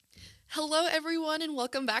Hello, everyone, and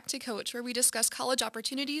welcome back to Coach, where we discuss college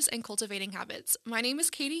opportunities and cultivating habits. My name is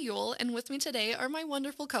Katie Yule, and with me today are my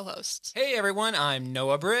wonderful co-hosts. Hey, everyone, I'm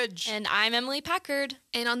Noah Bridge. And I'm Emily Packard.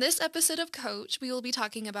 And on this episode of Coach, we will be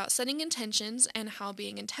talking about setting intentions and how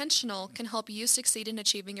being intentional can help you succeed in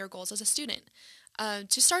achieving your goals as a student.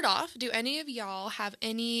 To start off, do any of y'all have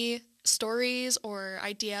any stories or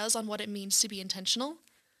ideas on what it means to be intentional?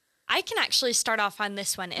 I can actually start off on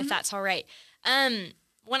this one, if that's all right.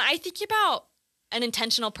 When I think about an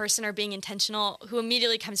intentional person or being intentional, who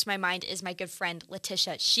immediately comes to my mind is my good friend,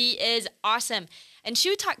 Letitia. She is awesome. And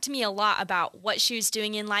she would talk to me a lot about what she was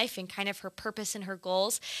doing in life and kind of her purpose and her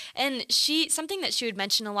goals. And something that she would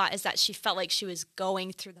mention a lot is that she felt like she was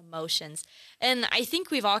going through the motions. And I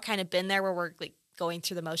think we've all kind of been there where we're like going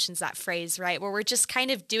through the motions, that phrase, right? Where we're just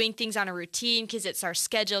kind of doing things on a routine because it's our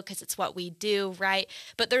schedule, because it's what we do, right?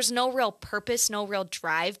 But there's no real purpose, no real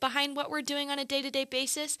drive behind what we're doing on a day-to-day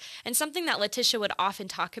basis. And something that Letitia would often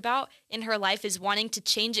talk about in her life is wanting to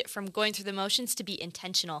change it from going through the motions to be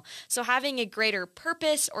intentional. So having a greater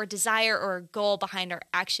purpose or desire or a goal behind our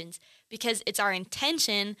actions, because it's our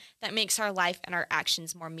intention that makes our life and our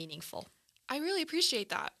actions more meaningful. I really appreciate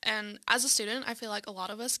that. And as a student, I feel like a lot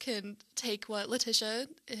of us can take what Letitia,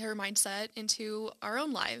 her mindset, into our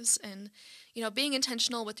own lives. And, being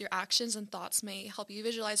intentional with your actions and thoughts may help you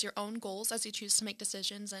visualize your own goals as you choose to make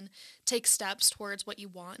decisions and take steps towards what you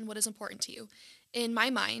want and what is important to you. In my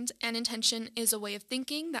mind, an intention is a way of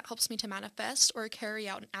thinking that helps me to manifest or carry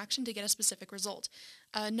out an action to get a specific result.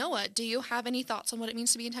 Noah, do you have any thoughts on what it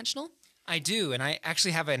means to be intentional? I do, and I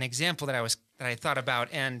actually have an example that I thought about,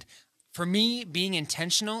 and for me, being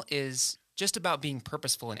intentional is just about being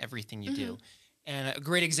purposeful in everything you do. And a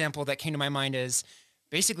great example that came to my mind is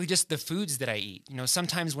basically just the foods that I eat.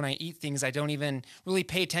 Sometimes when I eat things, I don't even really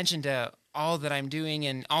pay attention to all that I'm doing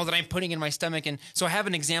and all that I'm putting in my stomach. And so I have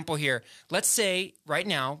an example here. Let's say right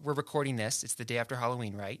now we're recording this. It's the day after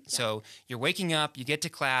Halloween, right? Yeah. So you're waking up, you get to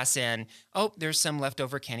class, and there's some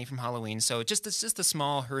leftover candy from Halloween. So it's just a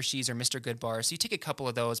small Hershey's or Mr. Good bar. So you take a couple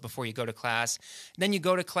of those before you go to class. Then you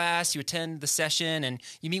go to class, you attend the session, and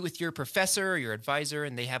you meet with your professor or your advisor,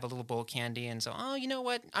 and they have a little bowl of candy. And so, you know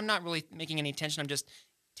what? I'm not really making any attention. I'm just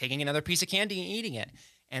taking another piece of candy and eating it.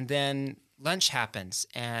 And then lunch happens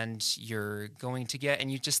and you're going to and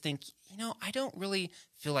you just think, I don't really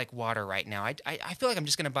feel like water right now. I feel like I'm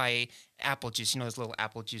just going to buy apple juice, those little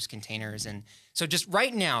apple juice containers. And so just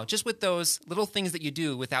right now, just with those little things that you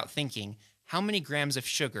do without thinking, how many grams of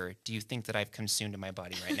sugar do you think that I've consumed in my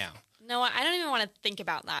body right now? No, I don't even want to think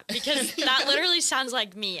about that because that literally sounds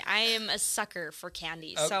like me. I am a sucker for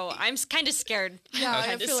candy, so I'm kind of scared. Yeah,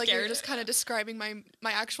 I feel like you're just kind of describing my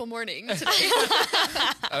actual morning today.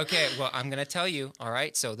 Okay, well, I'm going to tell you, all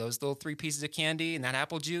right? So those little 3 pieces of candy and that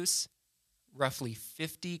apple juice, roughly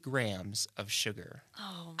 50 grams of sugar.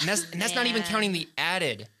 Oh, and that's not even counting the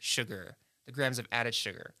added sugar. The grams of added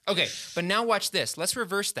sugar. Okay, but now watch this. Let's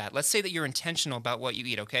reverse that. Let's say that you're intentional about what you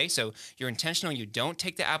eat, okay? So you're intentional. You don't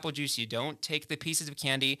take the apple juice. You don't take the pieces of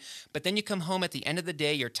candy. But then you come home at the end of the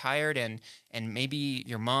day, you're tired, and maybe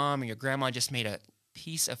your mom or your grandma just made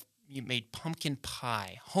you made pumpkin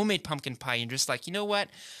pie, homemade pumpkin pie. And you're just like, you know what?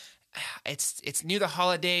 It's near the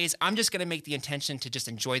holidays. I'm just going to make the intention to just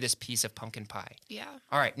enjoy this piece of pumpkin pie. Yeah.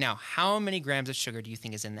 All right. Now, how many grams of sugar do you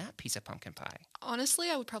think is in that piece of pumpkin pie? Honestly,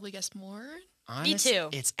 I would probably guess more. Me too.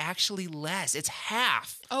 It's actually less. It's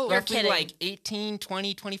half. Oh, you're roughly kidding. Like 18,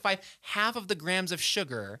 20, 25, half of the grams of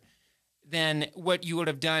sugar than what you would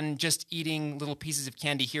have done just eating little pieces of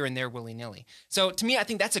candy here and there willy-nilly. So to me, I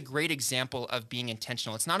think that's a great example of being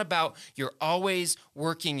intentional. It's not about you're always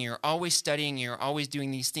working, you're always studying, you're always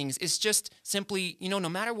doing these things. It's just simply, no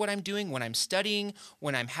matter what I'm doing, when I'm studying,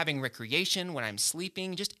 when I'm having recreation, when I'm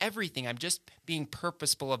sleeping, just everything, I'm just being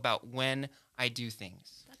purposeful about when I do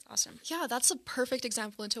things. Awesome. Yeah, that's a perfect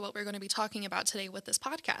example into what we're going to be talking about today with this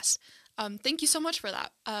podcast. Thank you so much for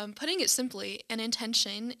that. Putting it simply, an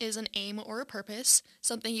intention is an aim or a purpose,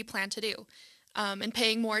 something you plan to do. And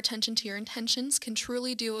paying more attention to your intentions can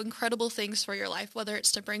truly do incredible things for your life, whether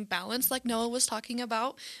it's to bring balance like Noah was talking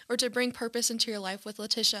about, or to bring purpose into your life with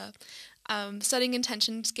Letitia. Setting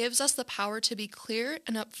intentions gives us the power to be clear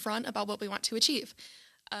and upfront about what we want to achieve.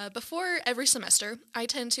 Before every semester, I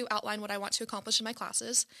tend to outline what I want to accomplish in my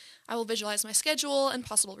classes. I will visualize my schedule and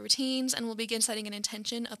possible routines, and will begin setting an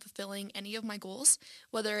intention of fulfilling any of my goals,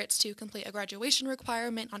 whether it's to complete a graduation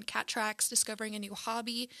requirement on CAT tracks, discovering a new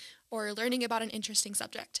hobby, or learning about an interesting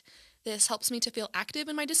subject. This helps me to feel active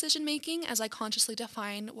in my decision-making as I consciously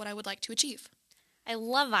define what I would like to achieve. I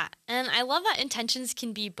love that. And I love that intentions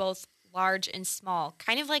can be both large and small,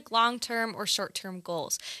 kind of like long-term or short-term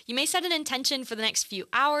goals. You may set an intention for the next few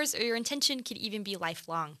hours, or your intention could even be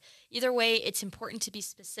lifelong. Either way, it's important to be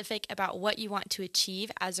specific about what you want to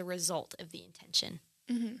achieve as a result of the intention.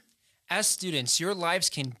 Mm-hmm. As students, your lives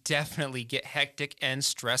can definitely get hectic and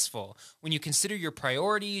stressful. When you consider your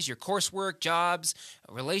priorities, your coursework, jobs,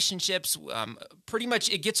 relationships, pretty much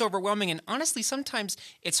it gets overwhelming. And honestly, sometimes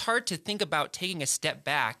it's hard to think about taking a step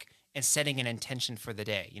back and setting an intention for the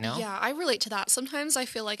day, you know? Yeah, I relate to that. Sometimes I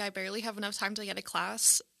feel like I barely have enough time to get a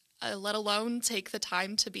class, let alone take the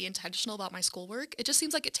time to be intentional about my schoolwork. It just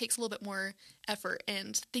seems like it takes a little bit more effort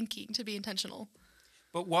and thinking to be intentional.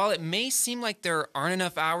 But while it may seem like there aren't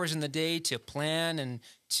enough hours in the day to plan and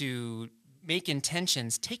to make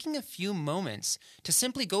intentions, taking a few moments to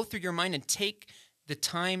simply go through your mind and take the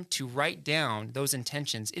time to write down those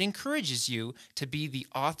intentions, it encourages you to be the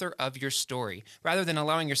author of your story rather than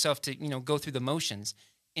allowing yourself to, go through the motions.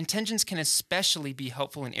 Intentions can especially be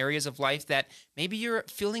helpful in areas of life that maybe you're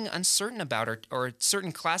feeling uncertain about or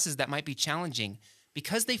certain classes that might be challenging.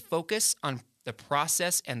 Because they focus on the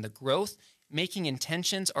process and the growth, making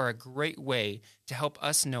intentions are a great way to help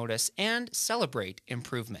us notice and celebrate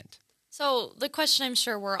improvement. So the question I'm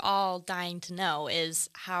sure we're all dying to know is,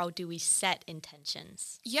 how do we set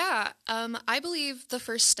intentions? Yeah, I believe the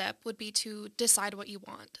first step would be to decide what you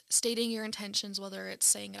want. Stating your intentions, whether it's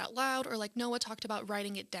saying it out loud or like Noah talked about,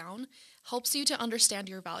 writing it down, helps you to understand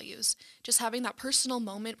your values. Just having that personal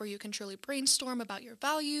moment where you can truly brainstorm about your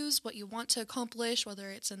values, what you want to accomplish, whether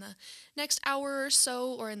it's in the next hour or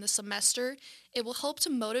so or in the semester, it will help to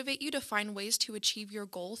motivate you to find ways to achieve your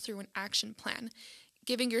goal through an action plan.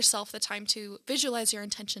 Giving yourself the time to visualize your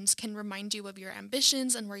intentions can remind you of your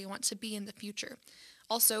ambitions and where you want to be in the future.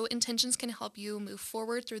 Also, intentions can help you move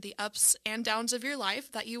forward through the ups and downs of your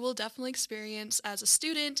life that you will definitely experience as a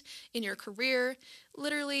student, in your career,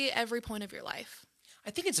 literally every point of your life. I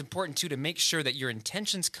think it's important, too, to make sure that your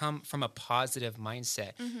intentions come from a positive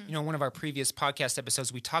mindset. Mm-hmm. One of our previous podcast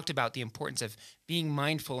episodes, we talked about the importance of being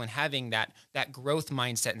mindful and having that growth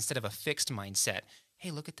mindset instead of a fixed mindset. Hey,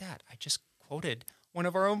 look at that. I just quoted one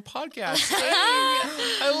of our own podcasts.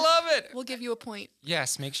 I love it. We'll give you a point.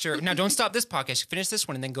 Yes, make sure. Now, don't stop this podcast. Finish this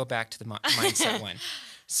one and then go back to the mindset one.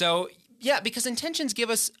 So, yeah, because intentions give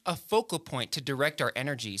us a focal point to direct our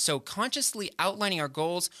energy. So consciously outlining our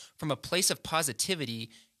goals from a place of positivity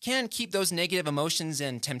can keep those negative emotions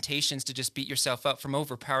and temptations to just beat yourself up from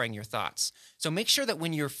overpowering your thoughts. So make sure that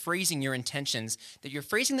when you're phrasing your intentions, that you're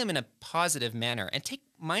phrasing them in a positive manner, and take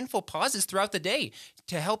mindful pauses throughout the day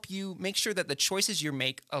to help you make sure that the choices you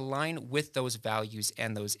make align with those values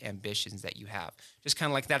and those ambitions that you have. Just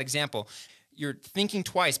kind of like that example. You're thinking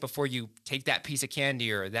twice before you take that piece of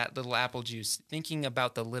candy or that little apple juice, thinking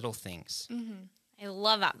about the little things. Mm-hmm. I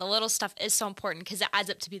love that. The little stuff is so important because it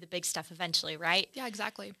adds up to be the big stuff eventually, right? Yeah,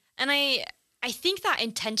 exactly. And I think that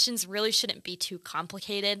intentions really shouldn't be too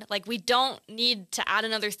complicated. Like, we don't need to add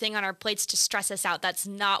another thing on our plates to stress us out. That's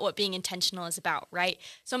not what being intentional is about, right?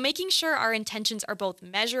 So making sure our intentions are both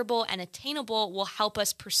measurable and attainable will help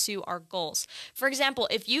us pursue our goals. For example,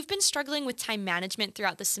 if you've been struggling with time management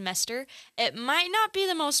throughout the semester, it might not be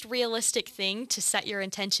the most realistic thing to set your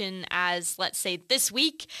intention as, let's say, this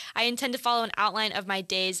week, I intend to follow an outline of my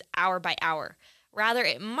days hour by hour. Rather,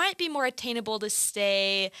 it might be more attainable to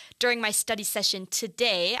say, during my study session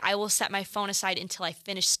today, I will set my phone aside until I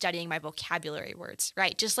finish studying my vocabulary words,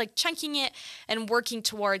 right? Just like chunking it and working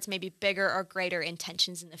towards maybe bigger or greater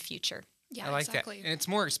intentions in the future. Yeah, I like exactly. that. And it's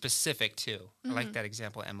more specific, too. I like that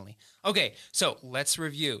example, Emily. Okay, so let's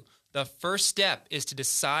review. The first step is to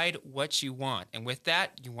decide what you want. And with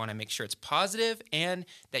that, you want to make sure it's positive and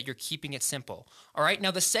that you're keeping it simple. All right,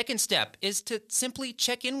 now the second step is to simply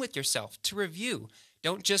check in with yourself, to review.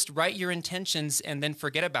 Don't just write your intentions and then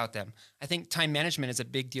forget about them. I think time management is a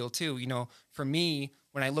big deal too. For me,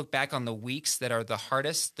 when I look back on the weeks that are the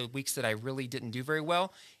hardest, the weeks that I really didn't do very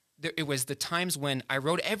well, it was the times when I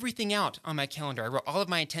wrote everything out on my calendar. I wrote all of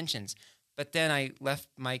my intentions. But then I left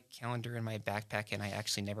my calendar in my backpack and I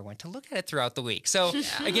actually never went to look at it throughout the week. So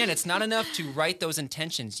again, it's not enough to write those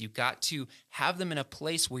intentions. You've got to have them in a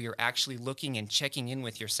place where you're actually looking and checking in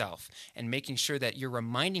with yourself and making sure that you're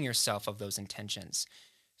reminding yourself of those intentions.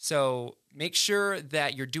 So make sure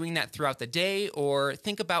that you're doing that throughout the day, or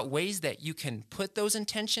think about ways that you can put those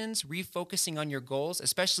intentions, refocusing on your goals,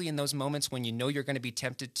 especially in those moments when you know you're going to be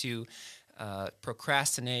tempted to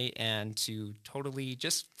procrastinate and to totally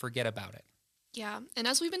just forget about it. Yeah, and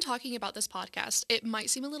as we've been talking about this podcast, it might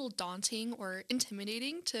seem a little daunting or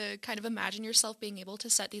intimidating to kind of imagine yourself being able to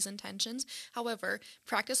set these intentions. However,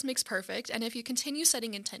 practice makes perfect, and if you continue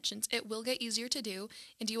setting intentions, it will get easier to do,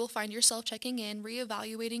 and you will find yourself checking in,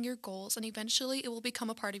 reevaluating your goals, and eventually it will become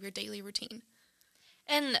a part of your daily routine.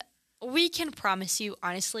 And we can promise you,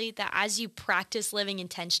 honestly, that as you practice living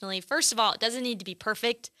intentionally, first of all, it doesn't need to be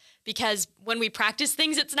perfect because when we practice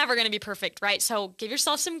things, it's never going to be perfect, right? So give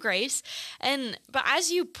yourself some grace. But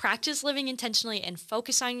as you practice living intentionally and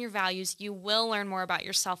focus on your values, you will learn more about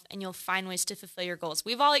yourself and you'll find ways to fulfill your goals.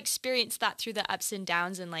 We've all experienced that through the ups and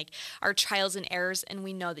downs and like our trials and errors, and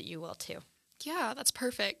we know that you will too. Yeah, that's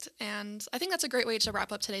perfect. And I think that's a great way to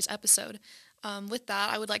wrap up today's episode. With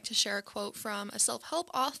that, I would like to share a quote from a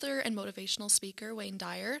self-help author and motivational speaker, Wayne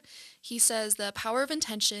Dyer. He says, "The power of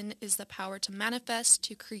intention is the power to manifest,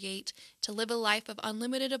 to create, to live a life of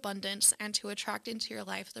unlimited abundance, and to attract into your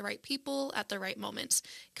life the right people at the right moments."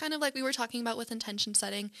 Kind of like we were talking about with intention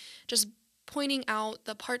setting, just pointing out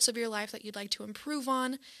the parts of your life that you'd like to improve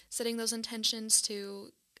on, setting those intentions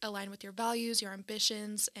to align with your values, your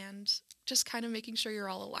ambitions, and just kind of making sure you're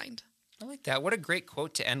all aligned. I like that. What a great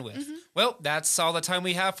quote to end with. Well, that's all the time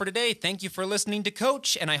we have for today. Thank you for listening to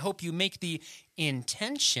Coach, and I hope you make the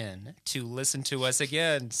intention to listen to us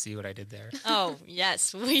again. See what I did there? Oh,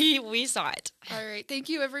 yes, we saw it. All right. Thank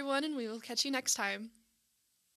you, everyone, and we will catch you next time.